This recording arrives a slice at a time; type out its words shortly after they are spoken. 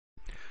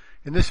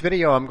In this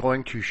video, I'm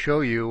going to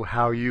show you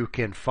how you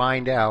can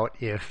find out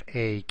if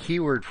a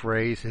keyword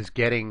phrase is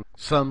getting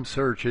some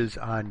searches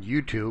on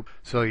YouTube,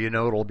 so you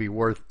know it'll be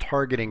worth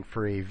targeting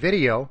for a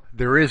video.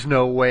 There is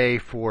no way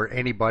for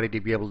anybody to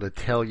be able to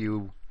tell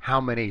you how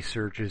many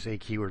searches a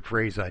keyword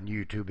phrase on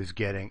YouTube is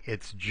getting.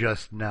 It's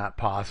just not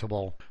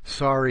possible.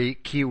 Sorry,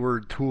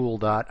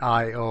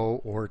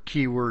 keywordtool.io or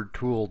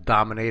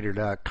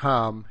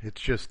keywordtooldominator.com.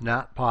 It's just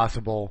not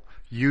possible.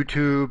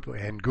 YouTube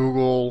and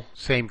Google,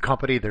 same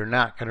company, they're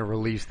not going to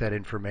release that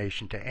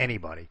information to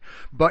anybody.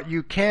 But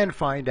you can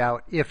find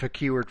out if a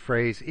keyword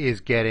phrase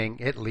is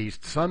getting at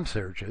least some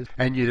searches,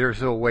 and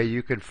there's a way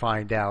you can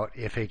find out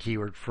if a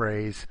keyword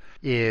phrase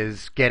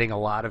is getting a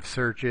lot of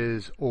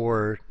searches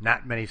or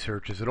not many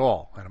searches at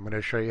all. And I'm going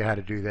to show you how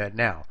to do that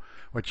now.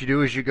 What you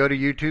do is you go to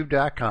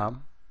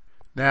youtube.com.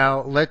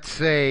 Now, let's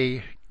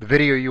say the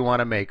video you want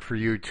to make for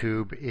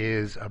YouTube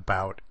is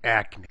about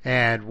acne.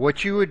 And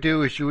what you would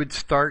do is you would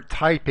start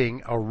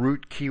typing a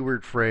root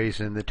keyword phrase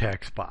in the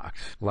text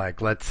box.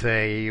 Like, let's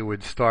say you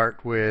would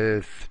start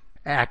with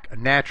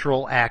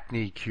natural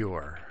acne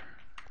cure.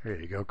 There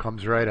you go,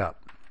 comes right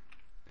up.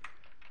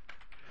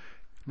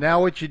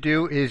 Now what you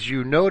do is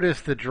you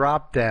notice the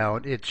drop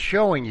down, it's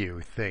showing you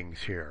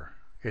things here.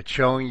 It's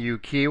showing you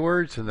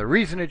keywords, and the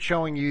reason it's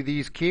showing you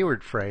these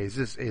keyword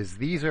phrases is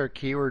these are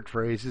keyword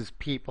phrases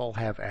people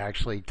have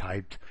actually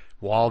typed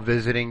while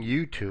visiting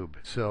YouTube.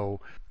 So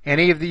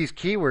any of these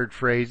keyword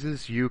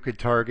phrases you could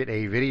target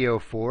a video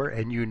for,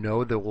 and you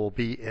know there will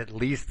be at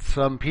least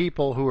some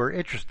people who are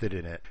interested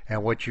in it.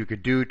 And what you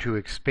could do to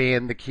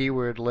expand the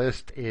keyword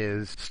list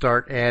is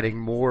start adding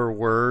more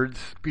words.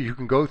 You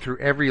can go through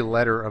every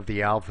letter of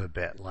the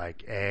alphabet,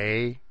 like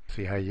A,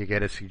 see how you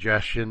get a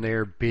suggestion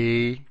there,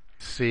 B,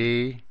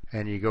 C,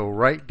 and you go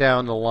right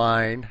down the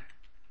line.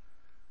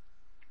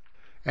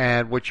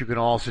 And what you can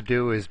also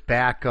do is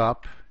back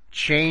up,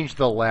 change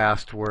the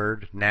last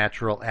word,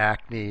 natural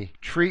acne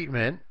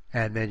treatment,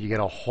 and then you get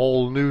a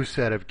whole new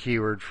set of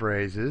keyword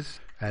phrases.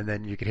 And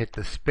then you can hit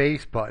the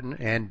space button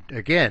and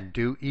again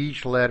do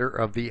each letter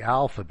of the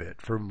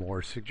alphabet for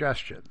more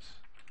suggestions.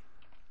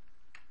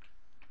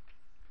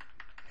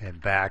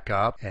 And back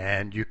up,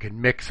 and you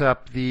can mix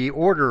up the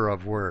order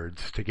of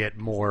words to get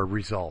more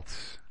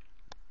results.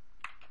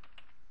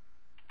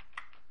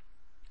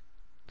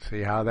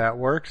 See how that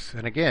works?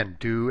 And again,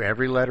 do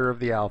every letter of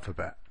the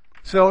alphabet.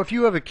 So if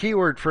you have a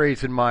keyword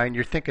phrase in mind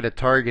you're thinking of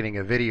targeting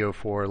a video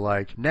for,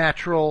 like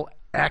natural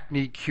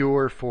acne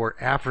cure for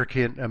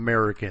African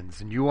Americans,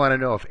 and you want to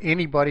know if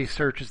anybody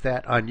searches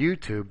that on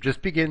YouTube,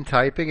 just begin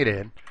typing it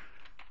in.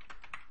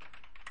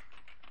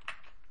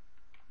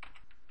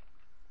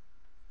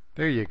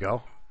 There you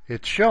go.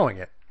 It's showing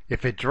it.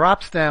 If it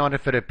drops down,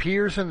 if it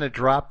appears in the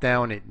drop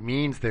down, it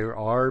means there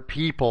are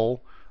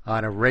people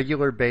on a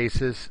regular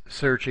basis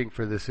searching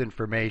for this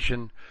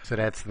information. So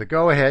that's the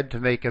go-ahead to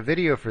make a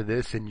video for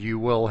this, and you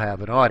will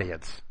have an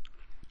audience.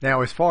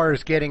 Now, as far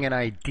as getting an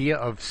idea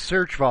of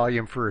search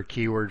volume for a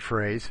keyword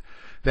phrase,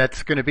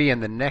 that's going to be in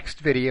the next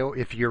video.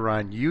 If you're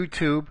on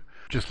YouTube,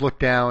 just look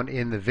down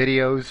in the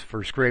videos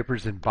for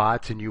scrapers and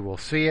bots and you will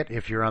see it.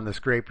 If you're on the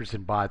scrapers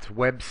and bots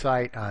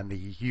website on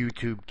the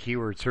YouTube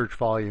keyword search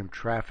volume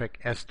traffic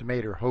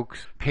estimator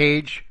hoax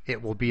page,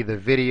 it will be the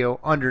video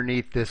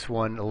underneath this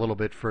one a little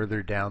bit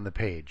further down the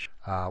page.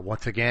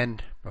 Once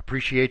again,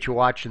 appreciate you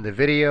watching the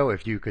video.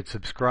 If you could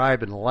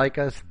subscribe and like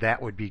us,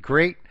 that would be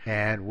great,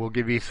 and we'll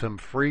give you some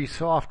free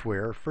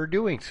software for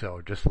doing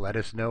so. Just let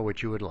us know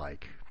what you would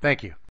like.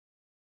 Thank you.